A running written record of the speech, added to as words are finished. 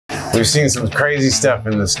We've seen some crazy stuff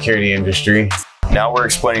in the security industry. Now we're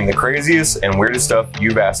explaining the craziest and weirdest stuff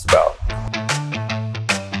you've asked about.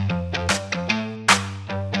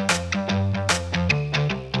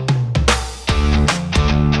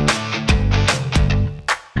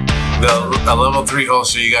 A level 3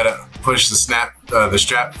 holster, you gotta push the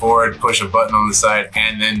strap forward, push a button on the side,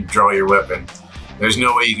 and then draw your weapon. There's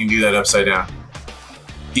no way you can do that upside down,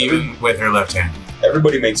 even with her left hand.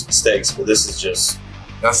 Everybody makes mistakes, but this is just...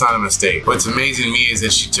 That's not a mistake. What's amazing to me is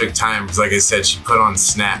that she took time, because like I said, she put on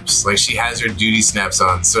snaps. Like, she has her duty snaps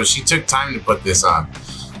on, so she took time to put this on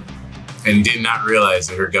and did not realize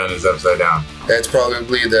that her gun is upside down. That's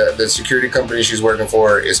probably the security company she's working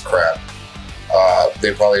for is crap.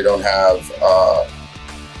 They probably don't have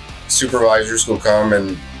supervisors who come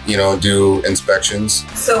and, you know, do inspections.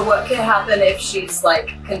 So what could happen if she's like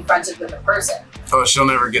confronted with a person? Oh, she'll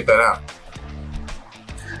never get that out.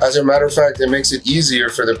 As a matter of fact, it makes it easier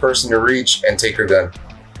for the person to reach and take her gun.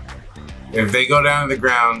 If they go down to the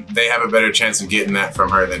ground, they have a better chance of getting that from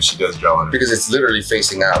her than she does drawing it. Because it's literally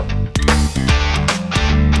facing out.